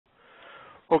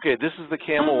Okay, this is the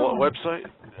Camel website.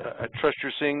 I trust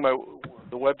you're seeing my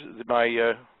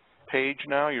page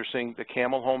now. You're seeing the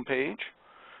Camel homepage.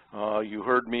 You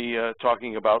heard me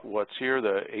talking about what's here,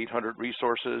 the 800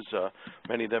 resources,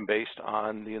 many of them based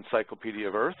on the Encyclopedia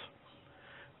of Earth.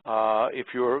 If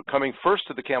you're coming first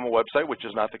to the Camel website, which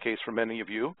is not the case for many of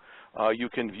you, you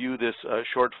can view this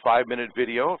short 5-minute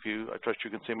video. I trust you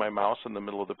can see my mouse in the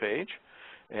middle of the page,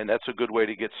 and that's a good way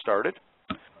to get started.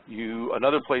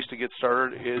 Another place to get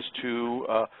started is to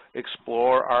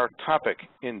explore our topic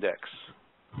index.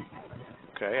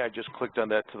 Okay, I just clicked on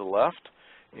that to the left,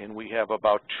 and we have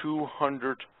about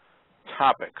 200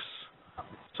 topics,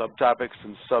 subtopics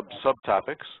and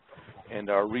subtopics, and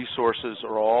our resources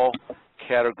are all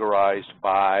categorized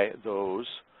by those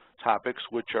topics,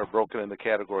 which are broken in the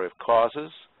category of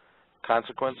causes,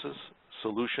 consequences,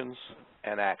 solutions,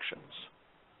 and actions.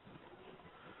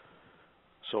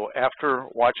 So after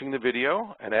watching the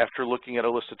video and after looking at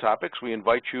a list of topics, we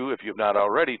invite you, if you've not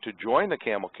already, to join the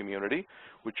Camel community,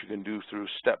 which you can do through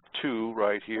step 2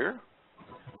 right here.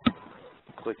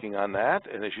 Clicking on that,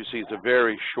 and as you see, it's a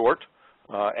very short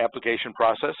application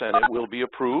process, and it will be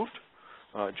approved.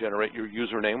 Generate your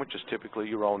username, which is typically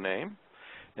your own name,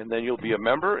 and then you'll be a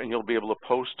member, and you'll be able to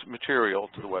post material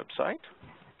to the website.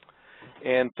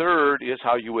 And third is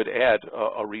how you would add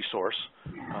a resource,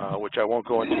 which I won't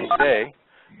go into today.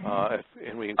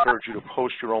 And we encourage you to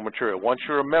post your own material. Once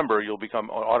you're a member, you'll become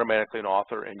automatically an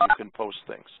author, and you can post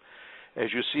things.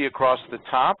 As you see across the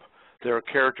top, there are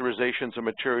characterizations of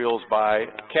materials by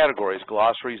categories: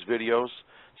 glossaries, videos,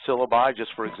 syllabi.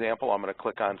 Just for example, I'm going to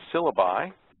click on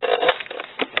syllabi.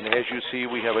 And as you see,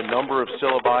 we have a number of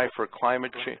syllabi for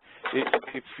climate change.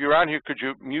 If you're on here, could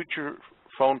you mute your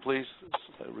phone, please?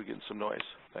 We're getting some noise.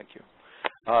 Thank you.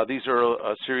 These are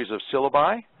a series of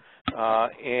syllabi.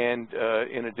 And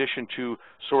in addition to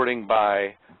sorting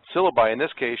by syllabi, in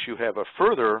this case, you have a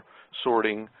further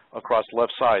sorting across the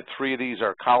left side. 3 of these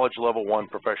are college level, 1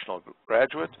 professional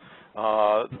graduate.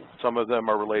 Some of them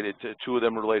are related to, 2 of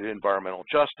them are related to environmental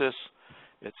justice,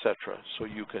 etc. So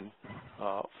you can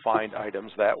find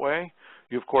items that way.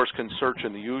 You, of course, can search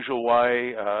in the usual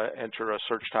way, enter a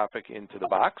search topic into the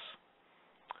box.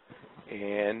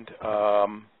 And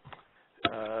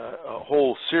a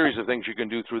whole series of things you can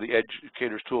do through the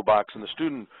Educator's Toolbox and the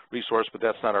student resource, but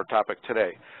that's not our topic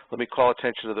today. Let me call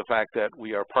attention to the fact that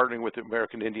we are partnering with the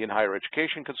American Indian Higher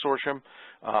Education Consortium,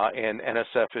 and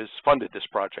NSF has funded this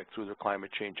project through their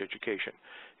climate change education.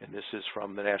 And this is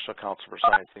from the National Council for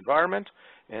Science and Environment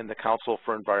and the Council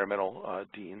for Environmental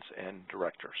Deans and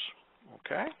Directors.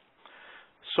 Okay?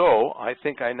 So I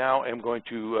think I now am going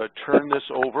to turn this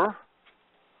over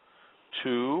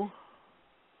to,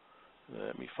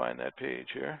 let me find that page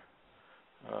here.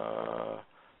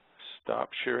 Stop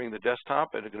sharing the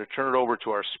desktop, and I'm going to turn it over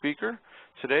to our speaker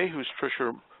today, who's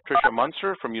Tricia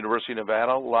Mynster from University of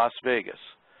Nevada, Las Vegas.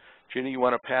 Ginny, you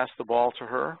want to pass the ball to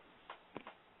her?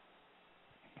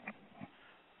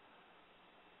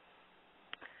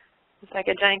 It's like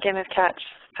a giant game of catch.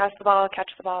 Pass the ball,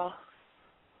 catch the ball.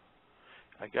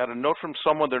 I got a note from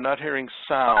someone they're not hearing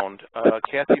sound.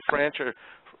 Kathy France,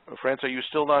 are you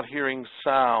still not hearing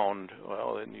sound?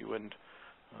 Well, then you wouldn't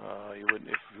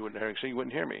if you wouldn't hearing sound, you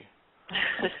wouldn't hear me.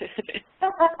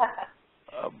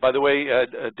 By the way,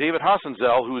 David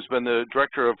Hassenzel, who's been the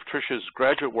director of Tricia's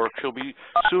graduate work, she'll be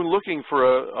soon looking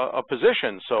for a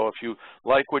position. So if you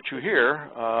like what you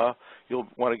hear, you'll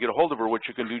want to get a hold of her, which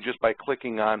you can do just by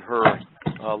clicking on her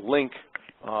link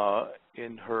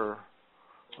in her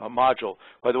module.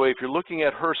 By the way, if you're looking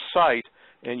at her site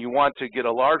and you want to get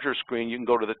a larger screen, you can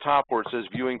go to the top where it says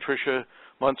Viewing Tricia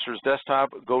Mynster's Desktop.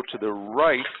 Go to the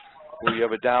right where you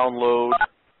have a download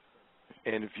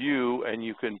and view, and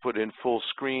you can put in full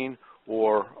screen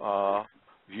or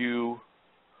view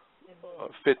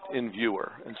fit in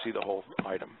viewer and see the whole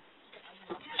item.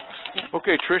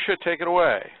 Okay, Tricia, take it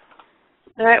away.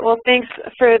 All right, well, thanks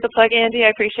for the plug, Andy. I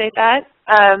appreciate that.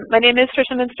 My name is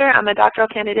Tricia Mynster. I'm a doctoral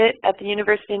candidate at the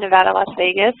University of Nevada, Las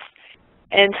Vegas.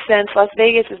 And since Las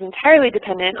Vegas is entirely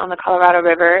dependent on the Colorado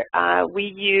River, we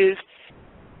use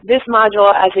this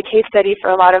module as a case study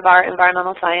for a lot of our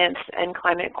environmental science and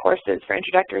climate courses, for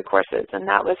introductory courses, and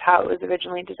that was how it was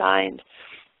originally designed.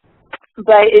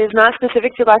 But it is not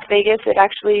specific to Las Vegas. It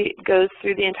actually goes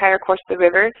through the entire course of the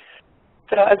river.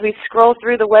 So as we scroll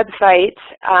through the website,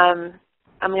 I'm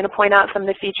going to point out some of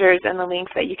the features and the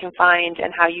links that you can find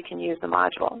and how you can use the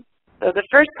module. So the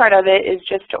first part of it is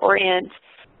just to orient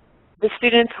the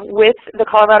students with the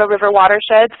Colorado River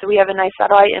watershed. So we have a nice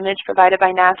satellite image provided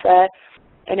by NASA,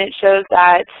 and it shows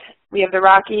that we have the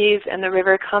Rockies and the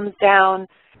river comes down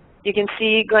You can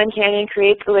see Glen Canyon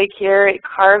creates the lake here. It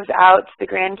carves out the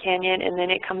Grand Canyon, and then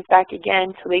it comes back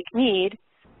again to Lake Mead.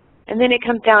 And then it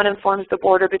comes down and forms the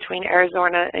border between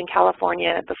Arizona and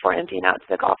California before emptying out to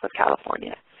the Gulf of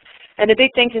California. And the big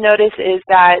thing to notice is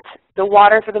that the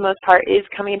water, for the most part, is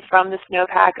coming from the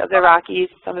snowpack of the Rockies.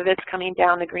 Some of it's coming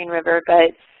down the Green River, but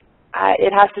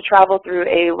it has to travel through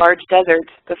a large desert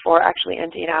before actually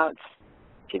emptying out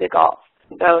to the Gulf.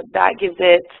 So that gives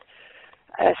it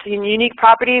some unique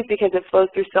properties because it flows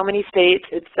through so many states.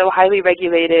 It's so highly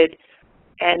regulated,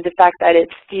 and the fact that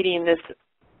it's feeding this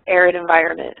arid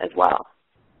environment as well.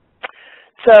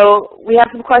 So we have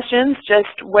some questions,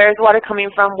 just where is the water coming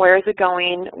from, where is it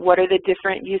going, what are the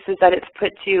different uses that it's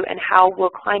put to, and how will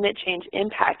climate change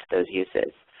impact those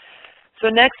uses? So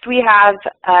next we have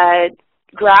a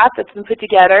graph that's been put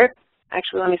together.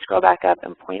 Actually, let me scroll back up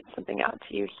and point something out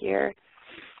to you here.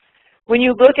 When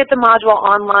you look at the module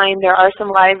online, there are some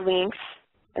live links.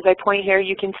 As I point here,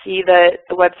 you can see the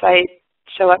website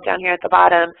show up down here at the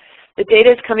bottom. The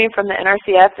data is coming from the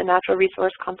NRCS, the Natural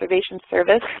Resource Conservation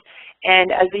Service,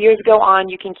 and as the years go on,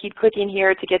 you can keep clicking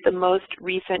here to get the most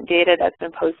recent data that's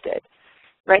been posted.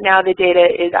 Right now, the data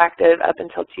is active up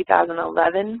until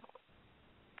 2011.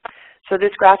 So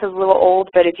this graph is a little old,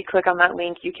 but if you click on that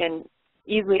link, you can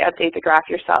easily update the graph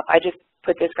yourself. I just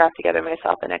put this graph together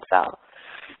myself in Excel.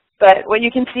 But what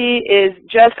you can see is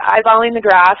just eyeballing the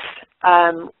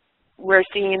graph, we're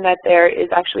seeing that there is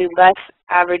actually less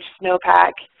average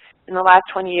snowpack in the last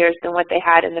 20 years than what they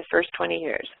had in the first 20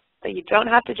 years. So you don't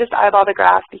have to just eyeball the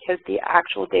graph because the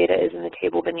actual data is in the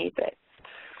table beneath it.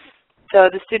 So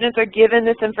the students are given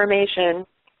this information,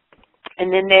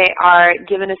 and then they are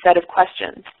given a set of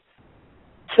questions.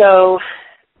 So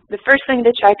the first thing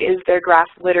to check is their graph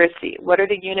literacy. What are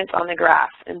the units on the graph?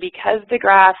 And because the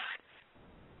graph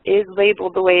is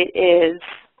labeled the way it is,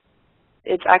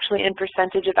 it's actually in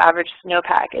percentage of average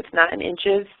snowpack. It's not in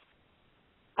inches.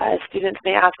 Students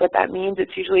may ask what that means.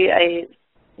 It's usually a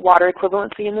water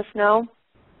equivalency in the snow,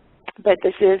 but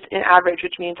this is an average,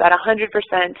 which means that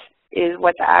 100% is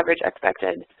what the average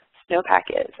expected snowpack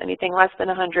is. Anything less than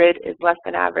 100 is less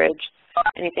than average.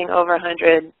 Anything over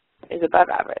 100 is above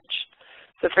average.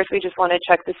 So first we just want to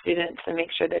check the students and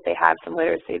make sure that they have some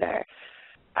literacy there.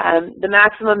 The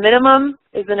maximum minimum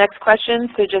is the next question,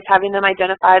 so just having them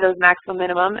identify those maximum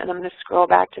minimum, and I'm going to scroll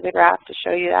back to the graph to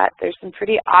show you that. There's some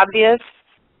pretty obvious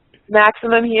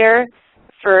maximum here.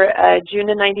 For June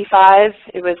of '95,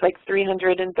 it was like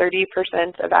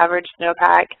 330% of average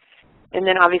snowpack, and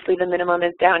then obviously the minimum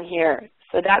is down here.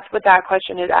 So that's what that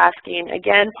question is asking.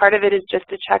 Again, part of it is just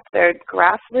to check their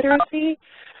graph literacy,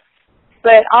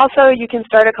 but also you can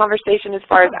start a conversation as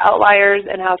far as outliers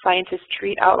and how scientists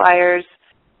treat outliers.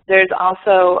 There's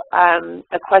also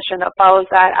a question that follows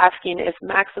that asking if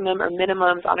maximum or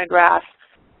minimums on a graph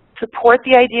support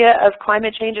the idea of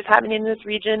climate change is happening in this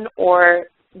region or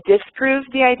disprove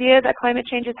the idea that climate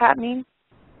change is happening.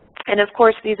 And of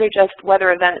course, these are just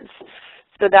weather events.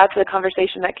 So that's a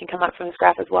conversation that can come up from this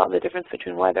graph as well, the difference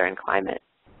between weather and climate.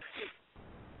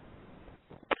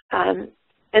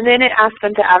 And then it asks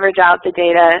them to average out the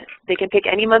data. They can pick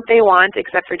any month they want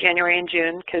except for January and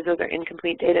June because those are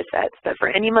incomplete data sets. But for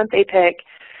any month they pick,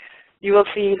 you will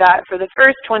see that for the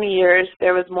first 20 years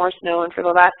there was more snow, and for the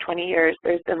last 20 years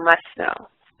there's been less snow.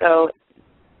 So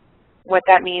what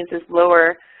that means is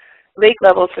lower lake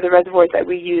levels for the reservoirs that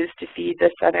we use to feed the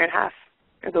southern half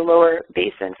or the lower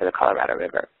basin for the Colorado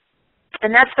River.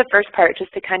 And that's the first part,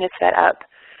 just to kind of set up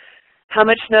how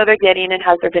much snow they're getting and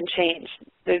has there been change.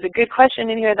 There's a good question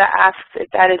in here that asks if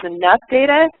that is enough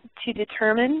data to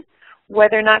determine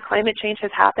whether or not climate change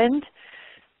has happened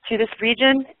to this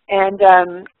region. And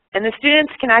the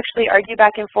students can actually argue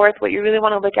back and forth. What you really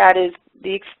want to look at is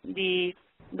the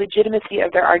legitimacy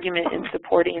of their argument in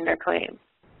supporting their claim.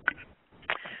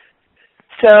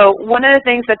 So one of the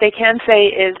things that they can say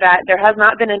is that there has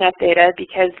not been enough data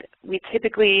because we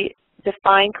typically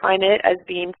define climate as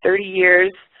being 30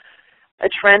 years, a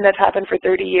trend that's happened for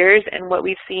 30 years, and what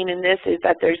we've seen in this is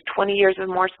that there's 20 years of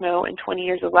more snow and 20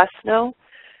 years of less snow.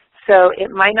 So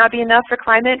it might not be enough for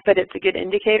climate, but it's a good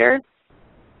indicator.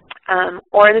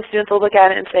 Or the students will look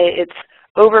at it and say it's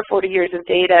over 40 years of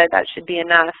data, that should be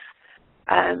enough.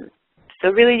 So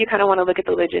really you kind of want to look at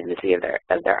the legitimacy of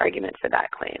their argument for that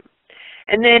claim.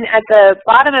 And then at the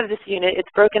bottom of this unit, it's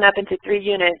broken up into 3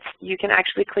 units. You can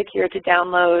actually click here to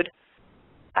download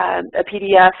a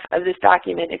PDF of this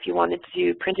document if you wanted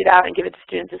to print it out and give it to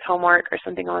students as homework or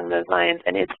something along those lines.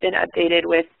 And it's been updated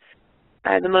with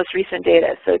the most recent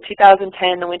data. So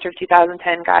 2010, the winter of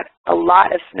 2010 got a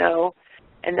lot of snow,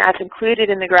 and that's included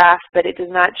in the graph, but it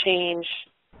does not change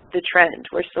the trend.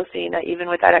 We're still seeing that even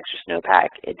with that extra snowpack,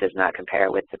 it does not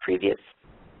compare with the previous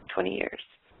 20 years.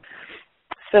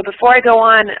 So before I go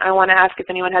on, I want to ask if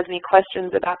anyone has any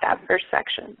questions about that first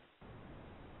section.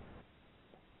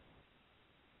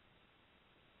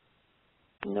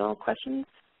 No questions?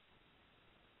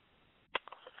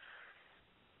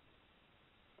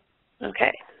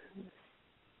 Okay.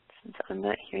 Since I'm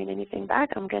not hearing anything back,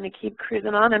 I'm going to keep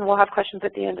cruising on, and we'll have questions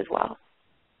at the end as well.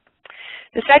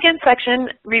 The second section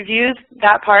reviews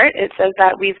that part. It says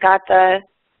that we've got the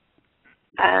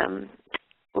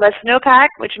less snowpack,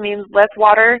 which means less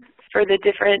water for the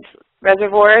different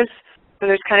reservoirs. So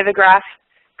there's kind of a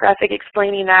graphic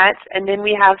explaining that. And then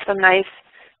we have some nice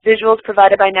visuals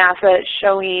provided by NASA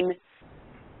showing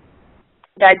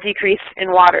that decrease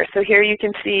in water. So here you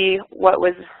can see what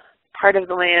was part of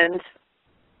the land,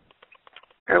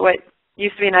 or what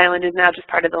used to be an island is now just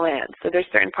part of the land. So there's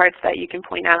certain parts that you can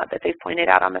point out that they've pointed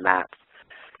out on the maps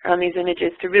or on these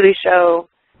images to really show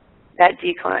that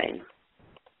decline.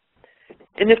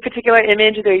 In this particular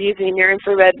image, they're using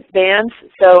near-infrared bands.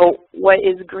 So what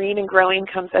is green and growing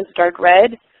comes as dark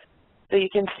red. So you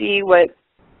can see what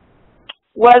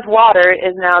was water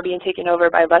is now being taken over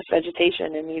by less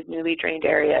vegetation in these newly drained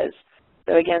areas.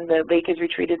 So again, the lake is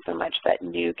retreated so much that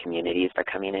new communities are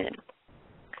coming in.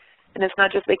 And it's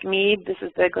not just Lake Mead. This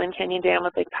is the Glen Canyon Dam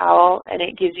with Lake Powell, and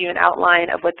it gives you an outline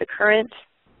of what the current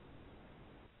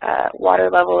water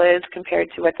level is compared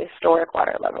to what the historic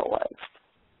water level was.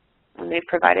 And they've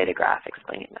provided a graph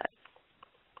explaining that.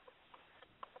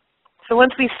 So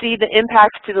once we see the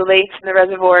impacts to the lakes and the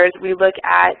reservoirs, we look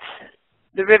at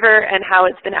the river and how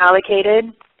it's been allocated.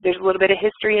 There's a little bit of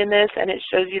history in this, and it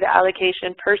shows you the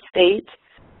allocation per state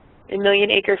in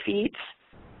million acre feet.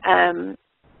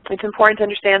 It's important to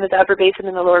understand that the upper basin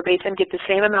and the lower basin get the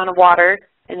same amount of water,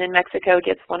 and then Mexico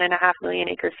gets 1.5 million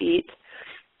acre feet.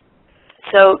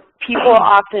 So people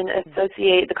often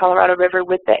associate the Colorado River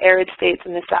with the arid states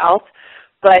in the south,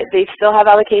 but they still have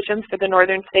allocations for the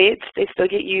northern states. They still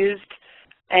get used.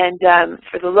 And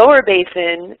for the lower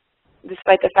basin,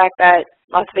 despite the fact that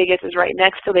Las Vegas is right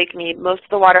next to Lake Mead, most of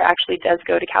the water actually does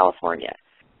go to California.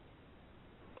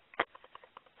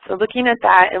 So looking at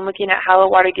that and looking at how the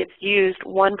water gets used,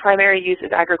 one primary use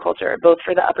is agriculture, both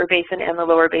for the upper basin and the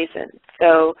lower basin.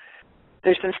 So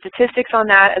there's some statistics on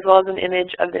that, as well as an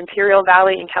image of the Imperial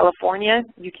Valley in California.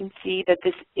 You can see that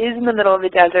this is in the middle of the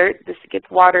desert. This gets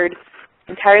watered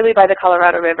entirely by the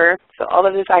Colorado River. So all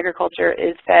of this agriculture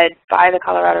is fed by the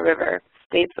Colorado River,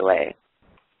 states away.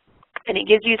 And it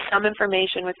gives you some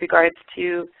information with regards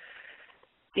to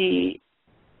the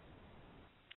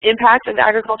impact of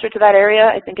agriculture to that area.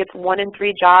 I think it's 1 in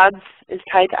 3 jobs is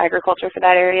tied to agriculture for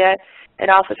that area. It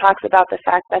also talks about the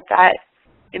fact that that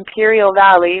Imperial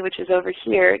Valley, which is over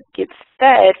here, gets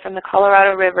fed from the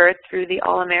Colorado River through the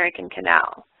All-American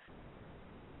Canal.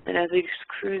 And as we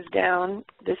cruise down,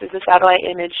 this is a satellite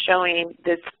image showing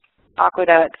this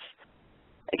aqueduct,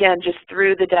 again, just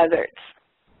through the deserts.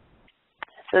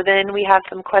 So then we have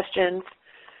some questions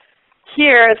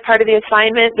here as part of the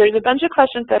assignment. There's a bunch of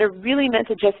questions that are really meant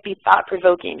to just be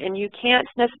thought-provoking, and you can't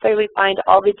necessarily find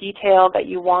all the detail that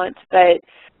you want, but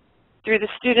through the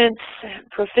students'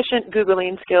 proficient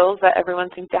Googling skills that everyone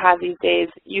seems to have these days,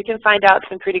 you can find out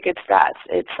some pretty good stats.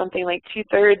 It's something like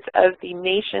 2/3 of the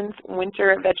nation's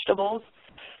winter vegetables.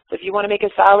 So if you want to make a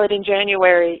salad in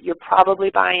January, you're probably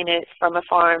buying it from a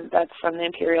farm that's from the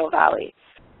Imperial Valley.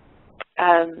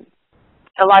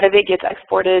 A lot of it gets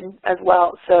exported as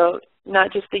well. So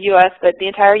not just the U.S., but the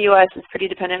entire U.S. is pretty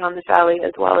dependent on this valley,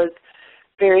 as well as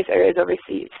various areas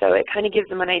overseas. So it kind of gives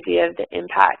them an idea of the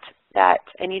impact that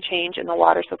any change in the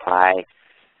water supply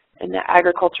and the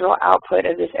agricultural output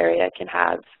of this area can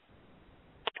have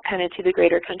kind of to the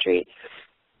greater country.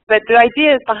 But the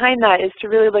idea behind that is to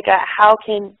really look at how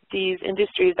can these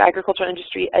industries, the agricultural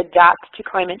industry, adapt to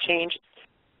climate change,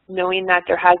 knowing that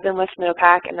there has been less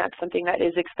snowpack and that's something that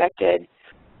is expected.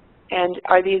 And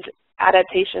are these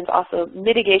adaptations also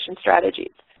mitigation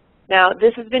strategies? Now,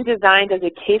 this has been designed as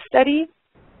a case study.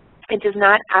 It does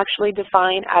not actually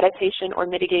define adaptation or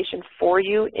mitigation for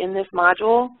you in this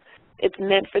module. It's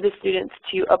meant for the students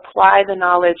to apply the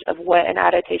knowledge of what an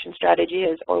adaptation strategy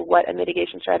is or what a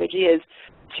mitigation strategy is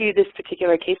to this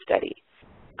particular case study.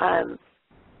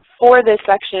 For this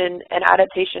section, an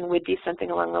adaptation would be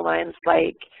something along the lines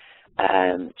like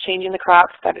changing the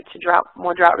crops that are to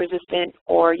more drought resistant,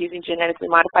 or using genetically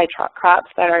modified crops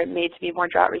that are made to be more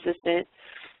drought resistant.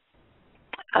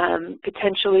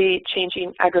 Potentially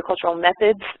changing agricultural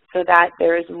methods so that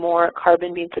there is more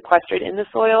carbon being sequestered in the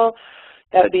soil.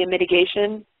 That would be a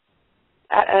mitigation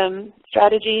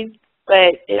strategy.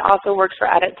 but it also works for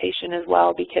adaptation as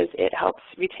well because it helps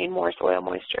retain more soil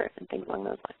moisture and things along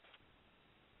those lines.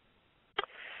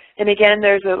 And again,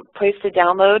 there's a place to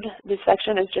download this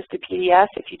section. It's just a PDF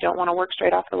if you don't want to work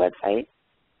straight off the website.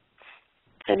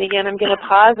 And again, I'm going to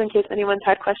pause in case anyone's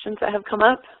had questions that have come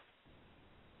up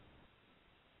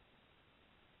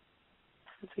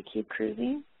as we keep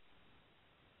cruising.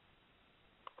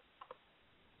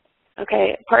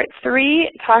 Okay, part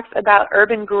 3 talks about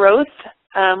urban growth.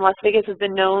 Las Vegas has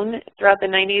been known throughout the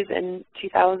 90s and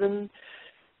 2000s,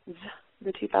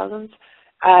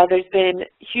 there's been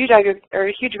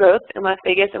huge growth in Las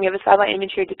Vegas, and we have a satellite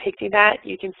image here depicting that.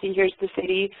 You can see here's the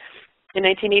city in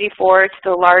 1984. It's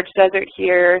still a large desert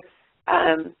here,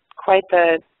 quite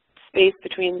the space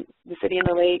between the city and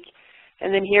the lake.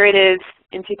 And then here it is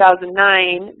in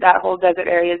 2009. That whole desert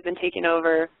area has been taken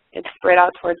over. It's spread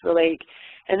out towards the lake.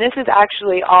 And this is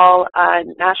actually all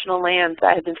national lands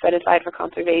that have been set aside for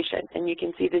conservation. And you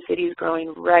can see the cities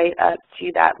growing right up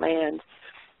to that land.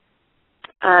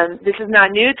 This is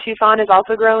not new. Tucson is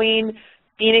also growing.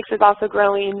 Phoenix is also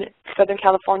growing. Southern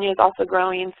California is also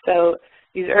growing. So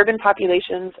these urban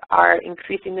populations are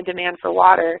increasing the demand for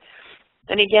water.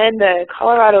 And again, the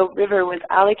Colorado River was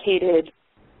allocated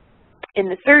in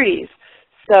the 30s.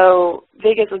 So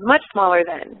Vegas was much smaller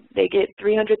then. They get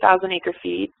 300,000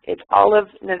 acre-feet. It's all of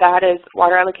Nevada's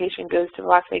water allocation goes to the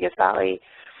Las Vegas Valley.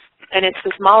 And it's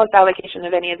the smallest allocation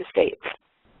of any of the states.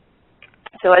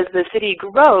 So as the city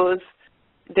grows,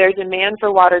 their demand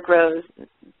for water grows.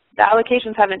 The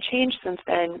allocations haven't changed since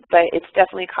then, but it's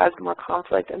definitely caused more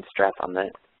conflict and stress on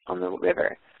the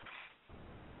river.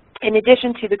 In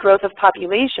addition to the growth of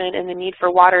population and the need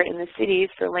for water in the cities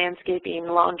for landscaping,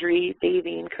 laundry,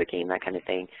 bathing, cooking, that kind of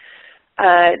thing,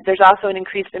 there's also an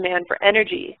increased demand for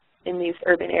energy in these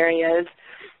urban areas.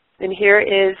 And here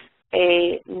is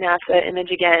a NASA image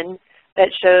again that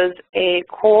shows a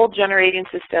coal generating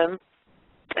system.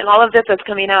 And all of this that's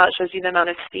coming out shows you the amount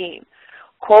of steam.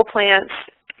 Coal plants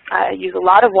use a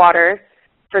lot of water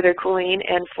for their cooling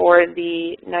and for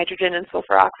the nitrogen and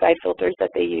sulfur oxide filters that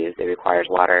they use. It requires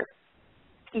water.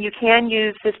 You can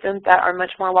use systems that are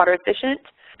much more water efficient,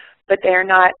 but they are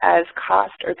not as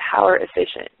cost or power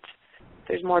efficient.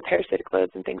 There's more parasitic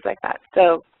loads and things like that.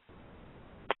 So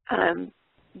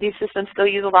these systems still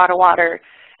use a lot of water,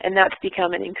 and that's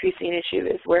become an increasing issue,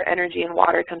 is where energy and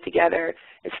water come together,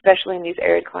 especially in these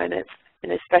arid climates,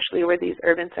 and especially where these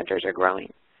urban centers are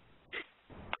growing.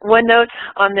 One note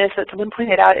on this that someone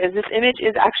pointed out is this image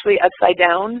is actually upside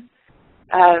down.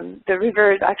 The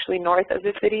river is actually north of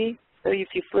the city, so if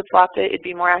you flip-flopped it, it'd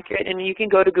be more accurate. And you can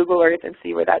go to Google Earth and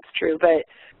see where that's true, but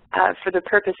for the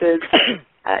purposes,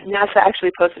 NASA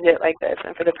actually posted it like this,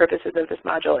 and for the purposes of this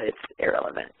module, it's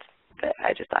irrelevant. But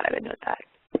I just thought I would note that.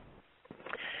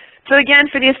 So again,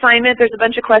 for the assignment, there's a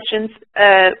bunch of questions.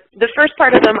 The first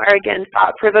part of them are, again,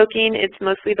 thought-provoking. It's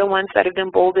mostly the ones that have been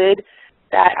bolded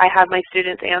that I have my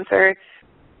students answer.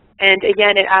 And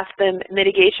again, it asks them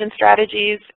mitigation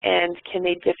strategies and can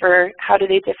they differ, how do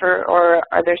they differ, or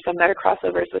are there some meta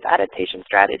crossovers with adaptation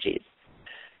strategies.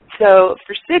 So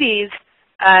for cities,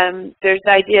 there's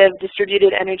the idea of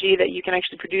distributed energy that you can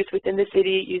actually produce within the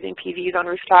city using PVs on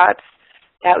rooftops.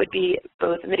 That would be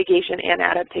both mitigation and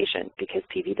adaptation because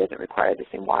PV doesn't require the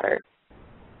same water.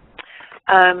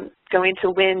 Going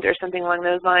to wind or something along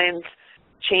those lines,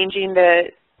 changing the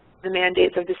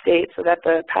mandates of the state so that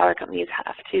the power companies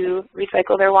have to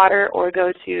recycle their water or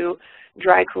go to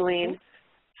dry cooling.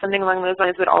 Something along those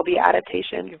lines would all be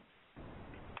adaptation.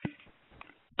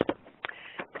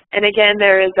 And again,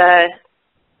 there is a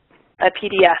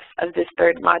PDF of this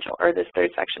third module, or this third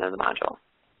section of the module.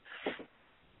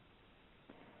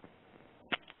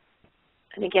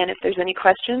 And again, if there's any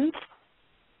questions,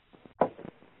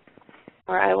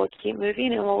 or I will keep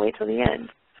moving and we'll wait till the end.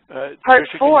 Part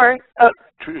Tricia, 4.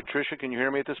 Tricia, can you hear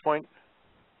me at this point?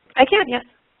 I can, yes.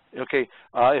 Okay.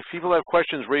 If people have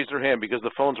questions, raise their hand because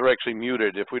the phones are actually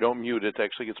muted. If we don't mute it,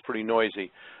 actually gets pretty noisy.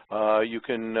 You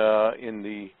can, in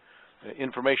the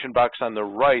information box on the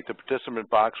right, the participant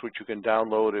box, which you can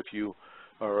download if you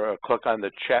or click on the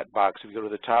chat box. If you go to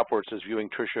the top where it says Viewing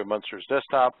Tricia Mynster's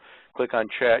Desktop, click on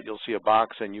Chat, you'll see a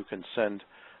box and you can send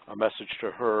a message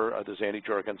to her, this is Andy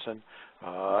Jorgensen,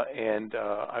 and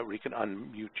we can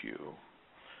unmute you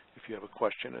if you have a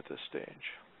question at this stage.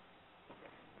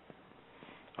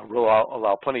 We'll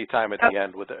allow plenty of time at the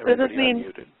end with everybody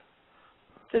unmuted.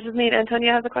 Does this mean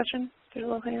Antonia has a question? There's a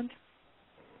little hand.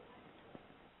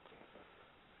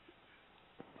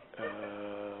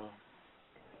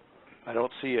 I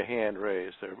don't see a hand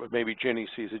raised there, but maybe Ginny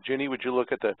sees it. Ginny, would you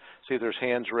look at the, see if there's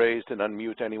hands raised and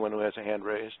unmute anyone who has a hand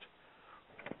raised?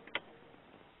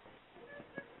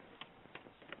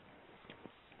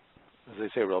 As they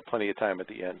say, we'll have plenty of time at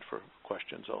the end for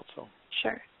questions also.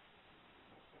 Sure.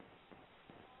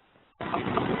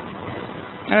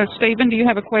 Stephen, do you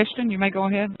have a question? You may go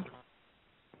ahead.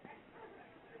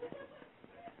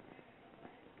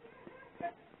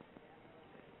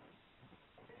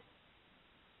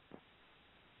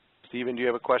 Stephen, do you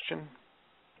have a question?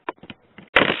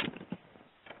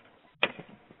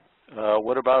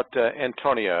 What about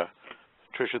Antonia?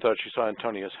 Tricia thought she saw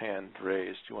Antonia's hand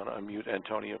raised. Do you want to unmute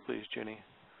Antonia, please, Ginny?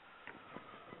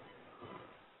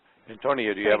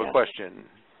 Antonia, do you have a question?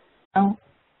 No.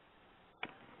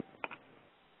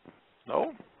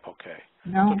 No? Okay.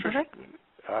 No. So Tricia,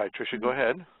 all right, Tricia, go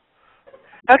ahead.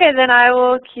 Okay, then I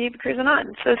will keep cruising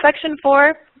on. So section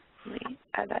 4, let me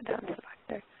add that down to the back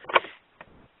there.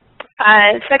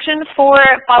 Section 4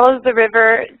 follows the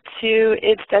river to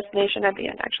its destination at the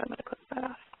end. Actually, I'm going to close that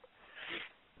off.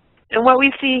 And what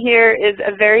we see here is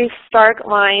a very stark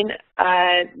line.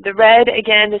 The red,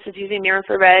 again, this is using near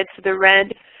infrared. So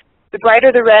the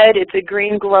brighter the red, it's a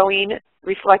green glowing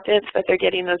reflectance that they're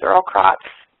getting. Those are all crops.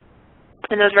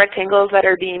 And those rectangles that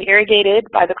are being irrigated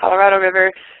by the Colorado River.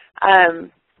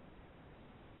 And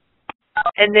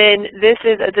then this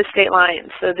is the state line.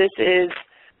 So this is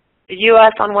the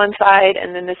U.S. on one side,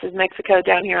 and then this is Mexico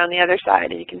down here on the other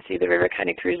side. And you can see the river kind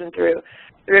of cruising through.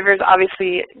 The river is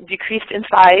obviously decreased in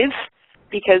size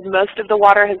because most of the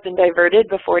water has been diverted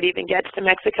before it even gets to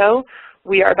Mexico.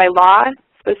 We are by law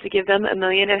supposed to give them 1.5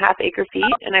 million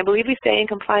acre-feet, and I believe we stay in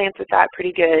compliance with that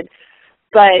pretty good.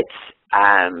 But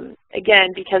again,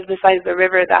 because of the size of the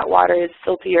river, that water is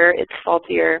siltier, it's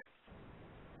saltier,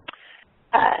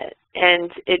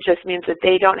 and it just means that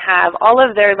they don't have, all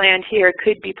of their land here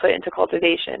could be put into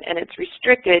cultivation, and it's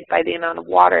restricted by the amount of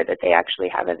water that they actually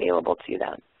have available to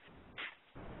them.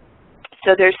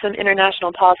 So there's some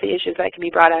international policy issues that can be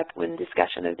brought up when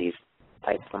discussion of these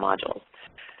types of modules.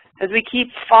 As we keep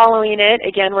following it,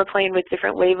 again, we're playing with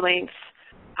different wavelengths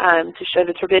to show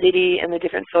the turbidity and the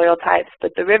different soil types.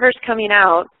 But the river's coming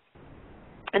out,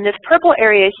 and this purple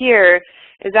area here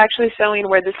is actually showing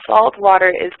where the salt water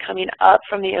is coming up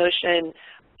from the ocean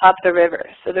up the river.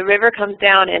 So the river comes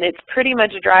down, and it's pretty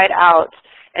much dried out,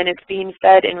 and it's being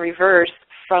fed in reverse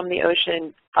from the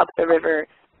ocean up the river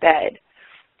bed.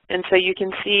 And so you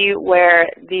can see where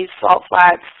these salt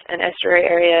flats and estuary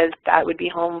areas that would be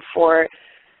home for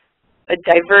a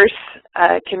diverse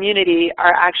community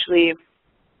are actually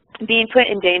being put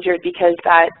in danger because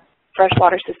that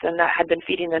freshwater system that had been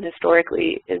feeding them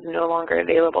historically is no longer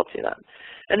available to them.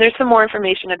 And there's some more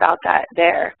information about that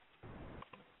there.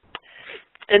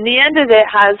 And the end of it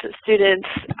has students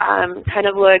kind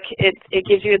of look, it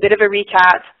gives you a bit of a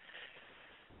recap.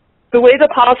 The way the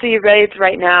policy reads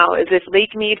right now is if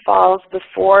Lake Mead falls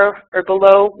before or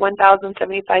below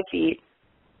 1,075 feet,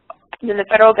 then the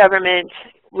federal government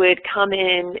would come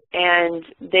in and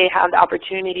they have the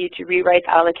opportunity to rewrite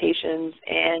the allocations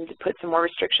and put some more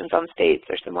restrictions on states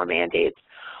or some more mandates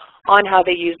on how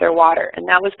they use their water. And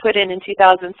that was put in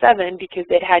 2007 because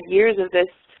they'd had years of this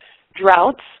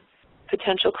drought,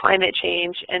 potential climate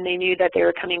change, and they knew that they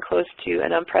were coming close to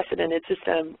an unprecedented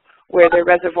system where their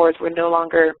reservoirs would no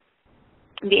longer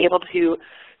be able to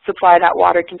supply that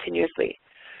water continuously.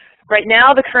 Right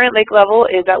now, the current lake level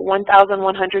is at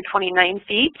 1,129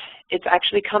 feet. It's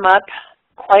actually come up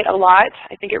quite a lot.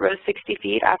 I think it rose 60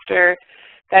 feet after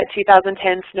that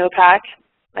 2010 snowpack.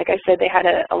 Like I said, they had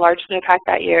a large snowpack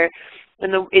that year.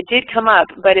 And it did come up,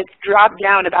 but it's dropped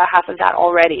down about half of that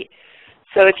already.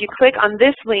 So if you click on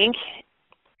this link,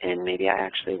 and maybe I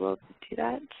actually will do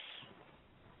that.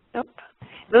 Nope.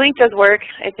 The link does work.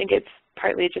 I think it's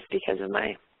partly just because of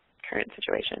my current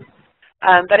situation.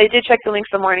 But I did check the links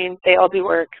this morning. They all do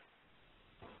work.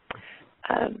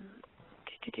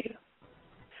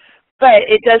 But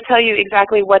it does tell you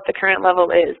exactly what the current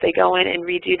level is. They go in and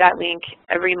redo that link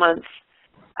every month.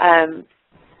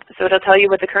 So it'll tell you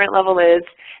what the current level is.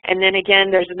 And then again,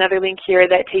 there's another link here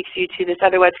that takes you to this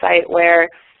other website where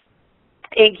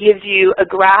it gives you a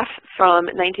graph from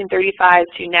 1935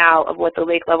 to now of what the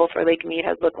lake level for Lake Mead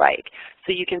has looked like.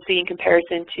 So you can see in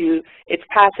comparison to its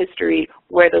past history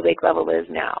where the lake level is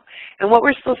now. And what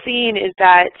we're still seeing is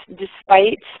that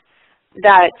despite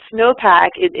that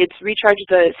snowpack, it's recharged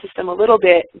the system a little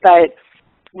bit, but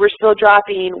we're still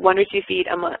dropping 1 or 2 feet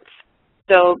a month.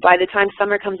 So by the time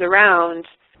summer comes around,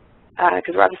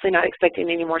 because we're obviously not expecting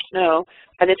any more snow,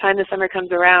 by the time the summer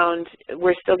comes around,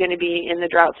 we're still going to be in the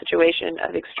drought situation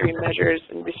of extreme measures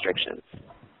and restrictions.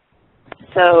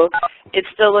 So it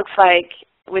still looks like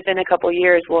within a couple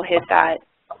years we'll hit that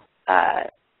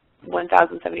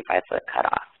 1,075-foot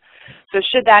cutoff. So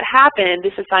should that happen,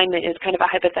 this assignment is kind of a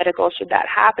hypothetical, should that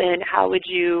happen, how would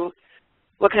you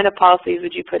what kind of policies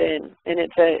would you put in? And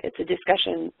it's a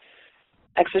discussion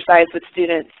exercise with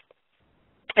students.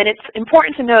 And it's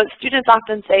important to note, students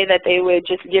often say that they would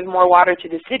just give more water to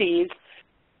the cities,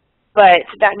 but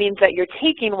that means that you're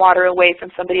taking water away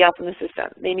from somebody else in the system.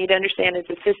 They need to understand it's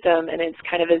a system and it's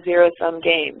kind of a zero-sum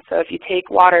game. So if you take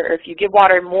water, or if you give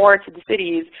water more to the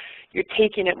cities, you're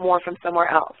taking it more from somewhere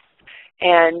else.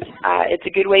 And it's a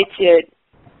good way to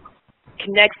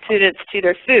connect students to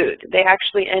their food. They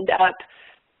actually end up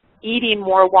eating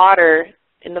more water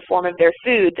in the form of their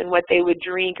food than what they would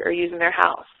drink or use in their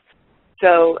house.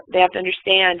 So they have to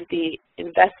understand the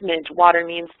investment water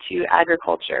means to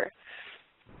agriculture.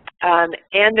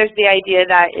 And there's the idea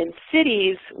that in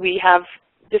cities we have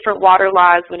different water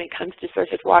laws when it comes to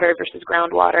surface water versus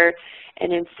groundwater.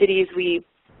 And in cities we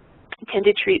tend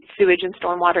to treat sewage and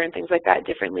stormwater and things like that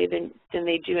differently than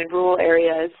they do in rural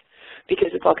areas, because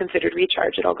it's all considered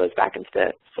recharge. It all goes back into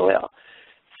the soil.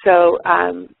 So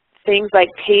things like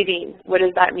paving, what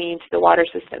does that mean to the water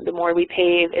system? The more we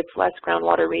pave, it's less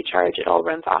groundwater recharge. It all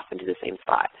runs off into the same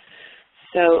spot.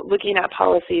 So looking at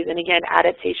policies, and again,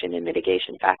 adaptation and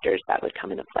mitigation factors that would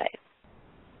come into play.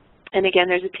 And again,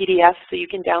 there's a PDF, so you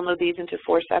can download these into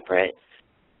 4 separate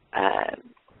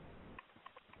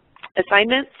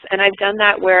assignments. And I've done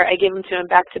that where I give them to them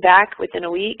back-to-back within a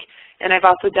week. And I've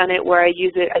also done it where I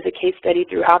use it as a case study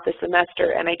throughout the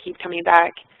semester, and I keep coming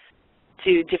back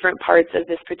to different parts of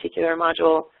this particular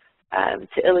module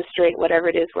to illustrate whatever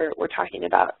it is we're talking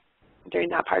about during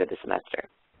that part of the semester.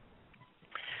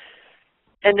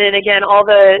 And then again, all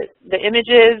the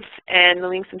images and the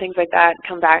links and things like that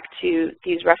come back to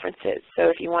these references. So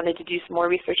if you wanted to do some more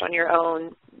research on your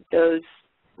own, those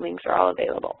links are all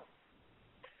available.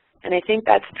 And I think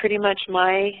that's pretty much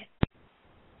my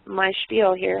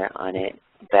spiel here on it.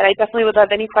 But I definitely would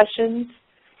love any questions.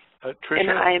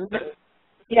 Tricia?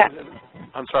 Yeah.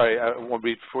 I'm sorry,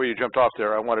 before you jumped off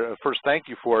there, I want to first thank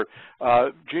you for it.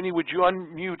 Jeannie, would you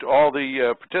unmute all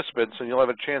the participants, and you'll have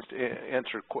a chance to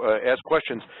ask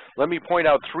questions. Let me point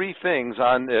out 3 things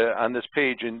on this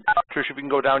page, and Tricia, if you can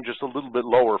go down just a little bit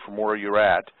lower from where you're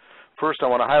at. First, I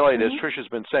want to highlight, as Tricia's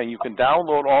been saying, you can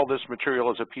download all this material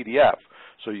as a PDF.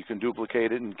 So you can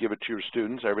duplicate it and give it to your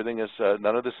students. Everything is,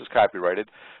 none of this is copyrighted.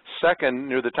 Second,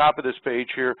 near the top of this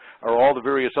page here are all the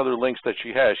various other links that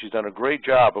she has. She's done a great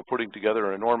job of putting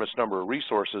together an enormous number of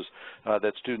resources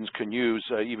that students can use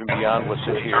even beyond what's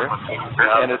in here.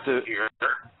 And if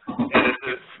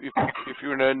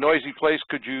you're in a noisy place,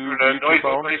 could you mute your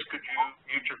phone?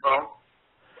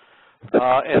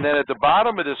 And then at the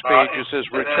bottom of this page it says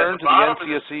return to the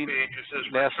NCSE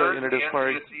NASA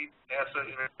Interdisciplinary.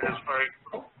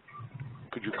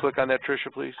 Could you click on that, Tricia,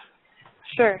 please?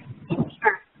 Sure.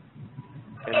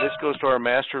 And this goes to our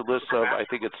master list of, I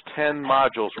think it's 10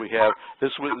 modules we have.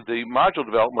 The module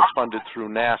development was funded through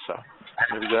NASA.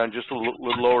 If you go down just a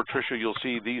little lower, Tricia, you'll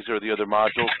see these are the other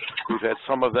modules. We've had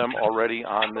some of them already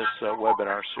on this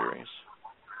webinar series.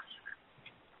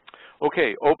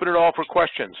 Okay, open it all for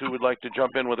questions. Who would like to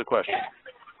jump in with a question?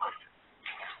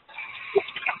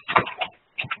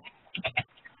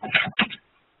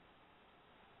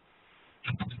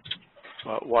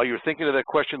 While you're thinking of that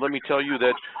question, let me tell you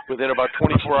that within about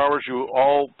 24 hours,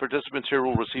 all participants here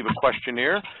will receive a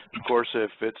questionnaire. Of course,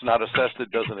 if it's not assessed,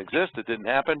 it doesn't exist. It didn't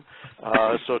happen.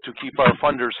 So to keep our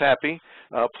funders happy,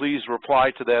 please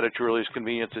reply to that at your earliest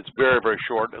convenience. It's very, very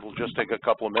short. It'll just take a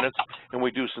couple of minutes, and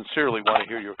we do sincerely want to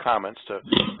hear your comments to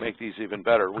make these even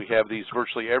better. We have these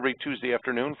virtually every Tuesday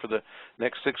afternoon for the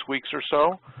next 6 weeks or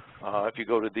so. If you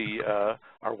go to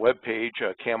our webpage,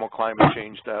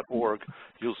 camelclimatechange.org,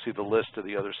 you'll see the list of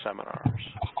the other seminars.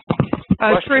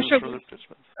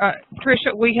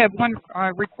 Tricia, we have one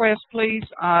request, please.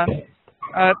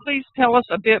 Please tell us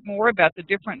a bit more about the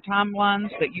different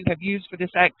timelines that you have used for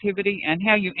this activity and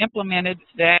how you implemented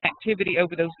the activity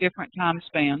over those different time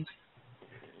spans.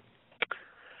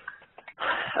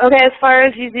 Okay, as far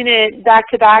as using it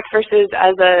back-to-back versus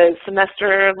as a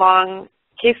semester-long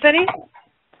case study,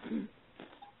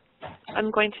 I'm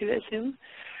going to assume.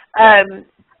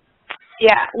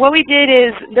 Yeah, what we did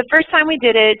is the first time we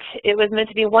did it, it was meant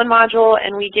to be one module,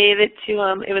 and we gave it to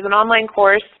it was an online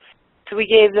course. So we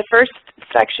gave the first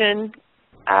section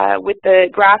with the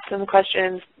graphs and the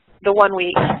questions the 1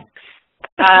 week.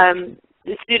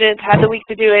 The students had the week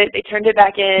to do it. They turned it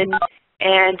back in,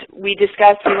 and we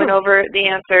discussed, we went over the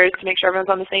answers to make sure everyone's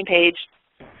on the same page.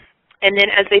 And then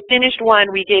as they finished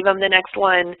one, we gave them the next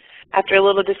one. After a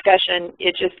little discussion,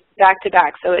 it just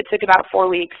back-to-back. So it took about 4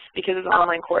 weeks because it's an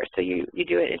online course, so you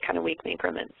do it in kind of weekly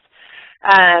increments.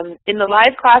 In the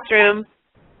live classroom,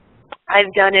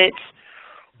 I've done it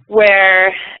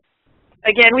where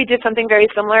again, we did something very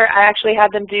similar. I actually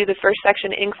had them do the first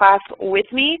section in class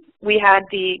with me. We had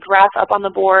the graph up on the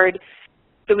board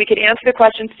so we could answer the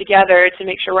questions together to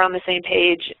make sure we're on the same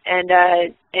page and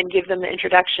give them the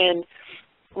introduction.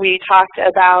 We talked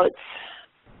about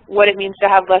what it means to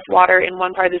have less water in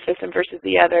one part of the system versus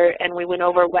the other, and we went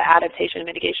over what adaptation and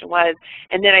mitigation was.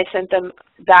 And then I sent them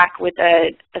back with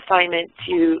an assignment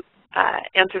to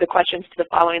answer the questions to the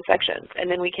following sections.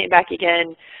 And then we came back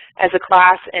again as a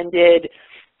class and did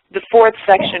the fourth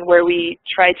section where we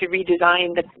tried to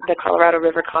redesign the Colorado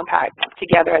River Compact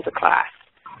together as a class.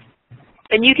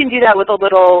 And you can do that with a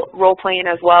little role playing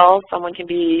as well. Someone can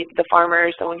be the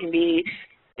farmer, someone can be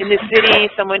in the city,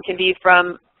 someone can be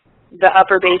from the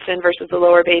upper basin versus the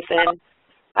lower basin.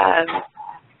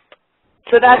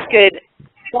 So that's good.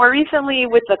 More recently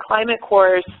with the climate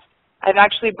course, I've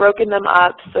actually broken them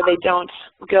up so they don't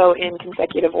go in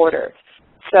consecutive order.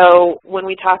 So when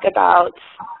we talk about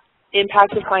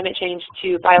impacts of climate change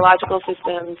to biological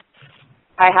systems,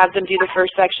 I have them do the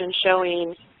first section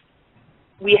showing,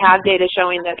 we have data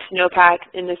showing that snowpack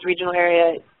in this regional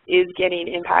area is getting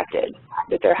impacted,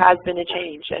 that there has been a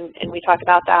change, and we talk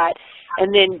about that.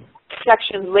 And then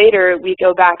sections later, we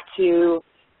go back to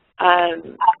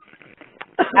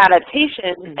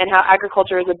adaptation and how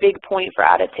agriculture is a big point for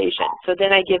adaptation. So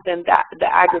then I give them the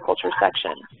agriculture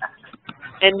section.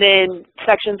 And then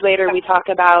sections later, we talk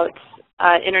about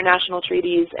international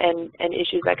treaties and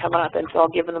issues that come up, and so I'll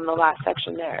give them the last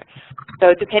section there.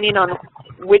 So depending on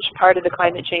which part of the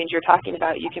climate change you're talking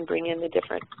about, you can bring in the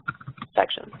different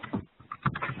sections.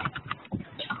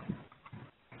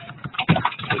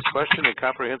 Good question and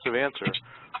comprehensive answer.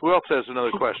 Who else has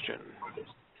another question?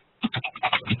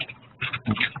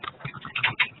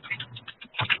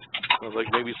 Sounds like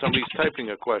maybe somebody's typing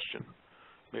a question.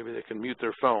 Maybe they can mute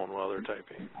their phone while they're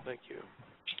typing. Thank you.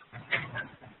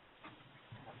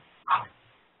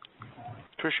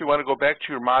 Tricia, you want to go back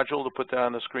to your module to put that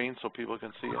on the screen so people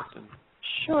can see it? And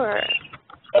Sure.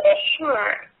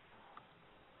 Sure.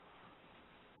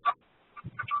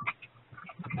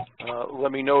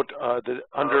 let me note that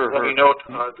under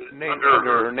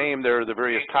her name there are the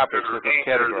various topics that it's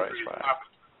categorized by.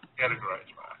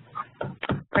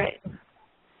 Right.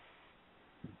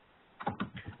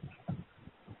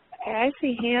 Okay, I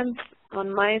see hands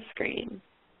on my screen.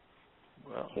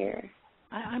 Well, here.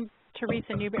 I'm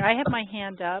Teresa Newberry. I have my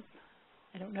hand up.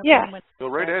 I don't know if Yeah. anyone... Go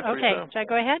right ahead, Okay, Teresa. should I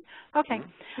go ahead? Okay.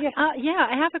 Mm-hmm. Yeah,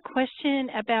 I have a question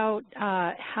about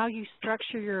how you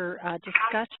structure your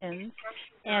discussions.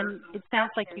 And it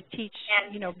sounds like you teach,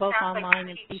 you know, both online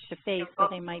and face-to-face, so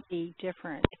they might be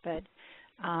different. But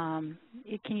can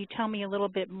you tell me a little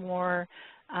bit more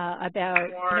about,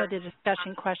 you know, the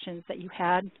discussion questions that you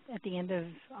had at the end of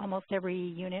almost every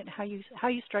unit? How you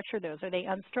structure those? Are they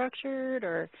unstructured,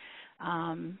 or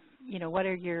you know, what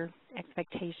are your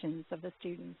expectations of the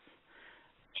students?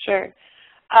 Sure.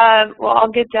 Well,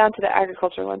 I'll get down to the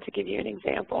agriculture one to give you an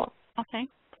example. Okay.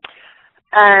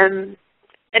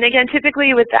 And again,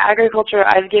 typically with the agriculture,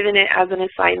 I've given it as an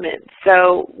assignment.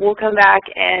 So we'll come back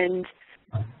and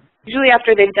usually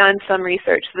after they've done some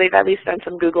research, so they've at least done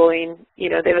some Googling, you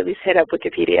know, they've at least hit up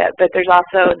Wikipedia, but there's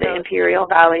also the Imperial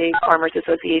Valley Farmers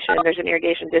Association, there's an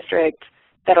irrigation district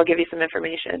that'll give you some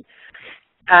information.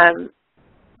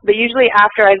 But usually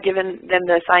after I've given them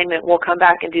the assignment, we'll come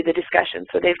back and do the discussion.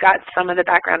 So they've got some of the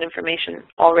background information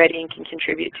already and can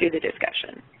contribute to the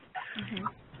discussion. Mm-hmm.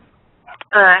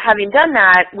 Having done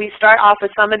that, we start off with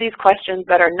some of these questions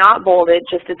that are not bolded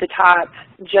just at the top,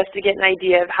 just to get an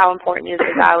idea of how important is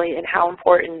the valley and how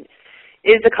important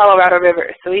is the Colorado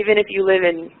River. So even if you live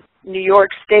in New York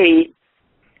State,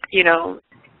 you know,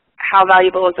 how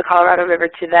valuable is the Colorado River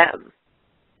to them?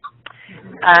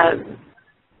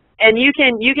 And you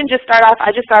can just start off,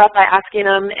 I just start off by asking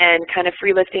them and kind of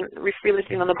free listing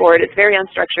on the board. It's very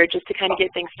unstructured, just to kind of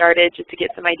get things started, just to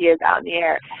get some ideas out in the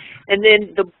air. And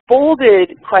then the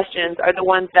bolded questions are the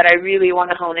ones that I really want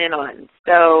to hone in on.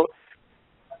 So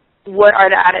what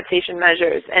are the adaptation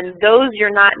measures? And those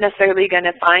you're not necessarily going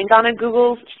to find on a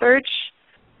Google search.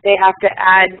 They have to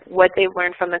add what they've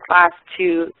learned from the class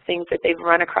to things that they've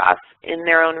run across in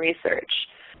their own research.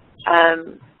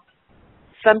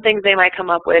 Some things they might come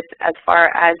up with as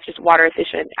far as just water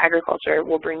efficient agriculture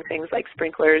will bring things like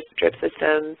sprinklers, drip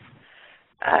systems,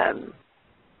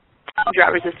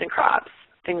 drought resistant crops,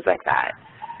 things like that.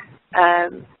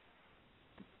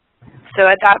 So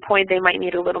at that point they might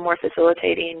need a little more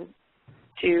facilitating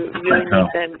to really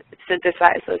make them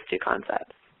synthesize those two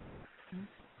concepts.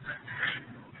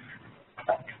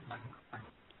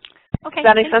 Okay. Does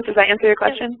that make sense? Does that answer your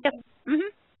question? Yes. Mm-hmm.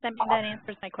 That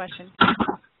answers my question.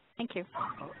 Thank you.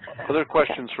 Other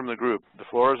questions from the group? The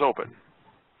floor is open.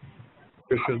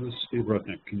 Tricia. This is Steve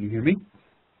Rutnick. Can you hear me?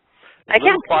 I A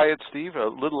little can. quiet, Steve. A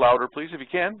little louder, please, if you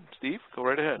can. Steve, go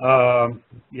right ahead.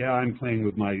 Yeah, I'm playing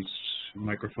with my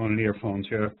microphone and earphones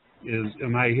here.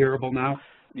 Am I hearable now?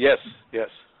 Yes, yes.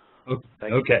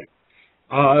 Okay.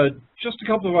 Just a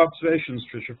couple of observations,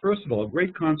 Tricia. First of all,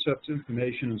 great concepts,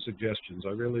 information, and suggestions.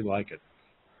 I really like it.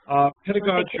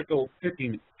 Pedagogical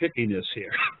pickiness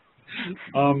here.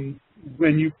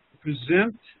 When you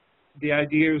present the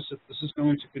ideas that this is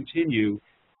going to continue,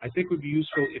 I think it would be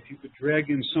useful if you could drag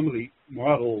in some of the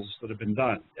models that have been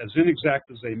done, as inexact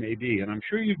as they may be. And I'm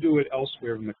sure you do it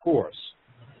elsewhere in the course.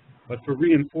 But for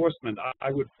reinforcement,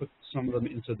 I would put some of them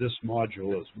into this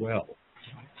module as well,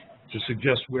 to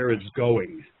suggest where it's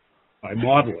going by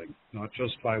modeling, not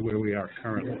just by where we are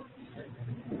currently.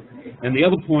 And the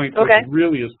other point, which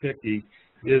really is picky,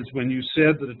 is when you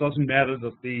said that it doesn't matter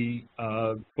that the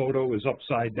photo is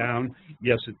upside down.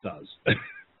 Yes, it does.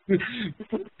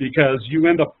 Because you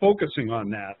end up focusing on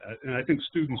that, and I think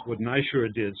students would, and I sure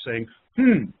did, saying,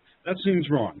 that seems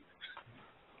wrong.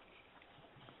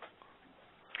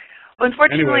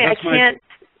 Unfortunately, anyway, I can't.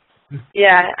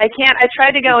 Yeah, I can't. I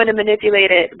tried to go in and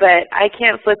manipulate it, but I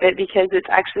can't flip it because it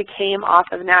actually came off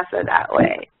of NASA that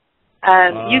way.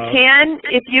 You can,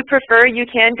 if you prefer, you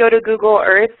can go to Google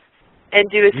Earth and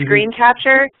do a screen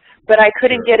capture, but I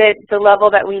couldn't get it the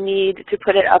level that we need to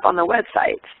put it up on the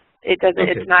website. It doesn't.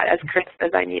 It's not as crisp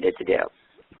as I needed to do.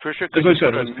 Tricia, could you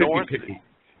put a north?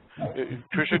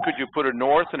 Tricia, could you put a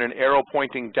north and an arrow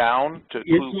pointing down to?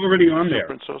 It's already on there.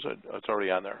 It's already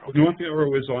on there. Okay. The north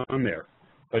arrow is on there,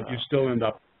 but you still end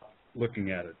up looking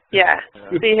at it. Yeah.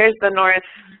 See, here's the north.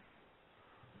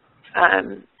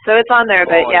 So it's on there,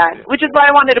 but yeah, which is why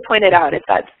I wanted to point it out. If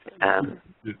that's.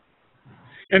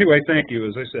 Anyway, thank you.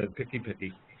 As I said,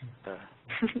 picky.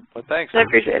 Well, thanks. I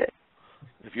appreciate it.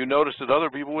 If you noticed it, other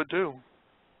people would too.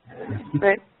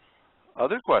 Right.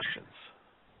 Other questions?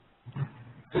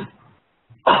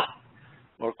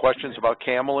 Or questions about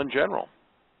CAML in general?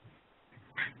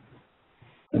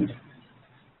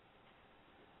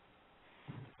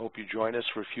 Hope you join us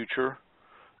for future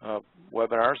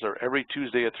webinars. They're every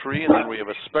Tuesday at 3, and then we have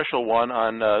a special one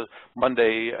on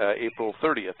Monday, April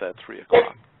 30th at 3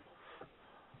 o'clock.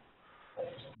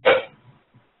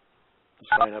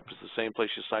 The sign up is the same place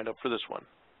you signed up for this one.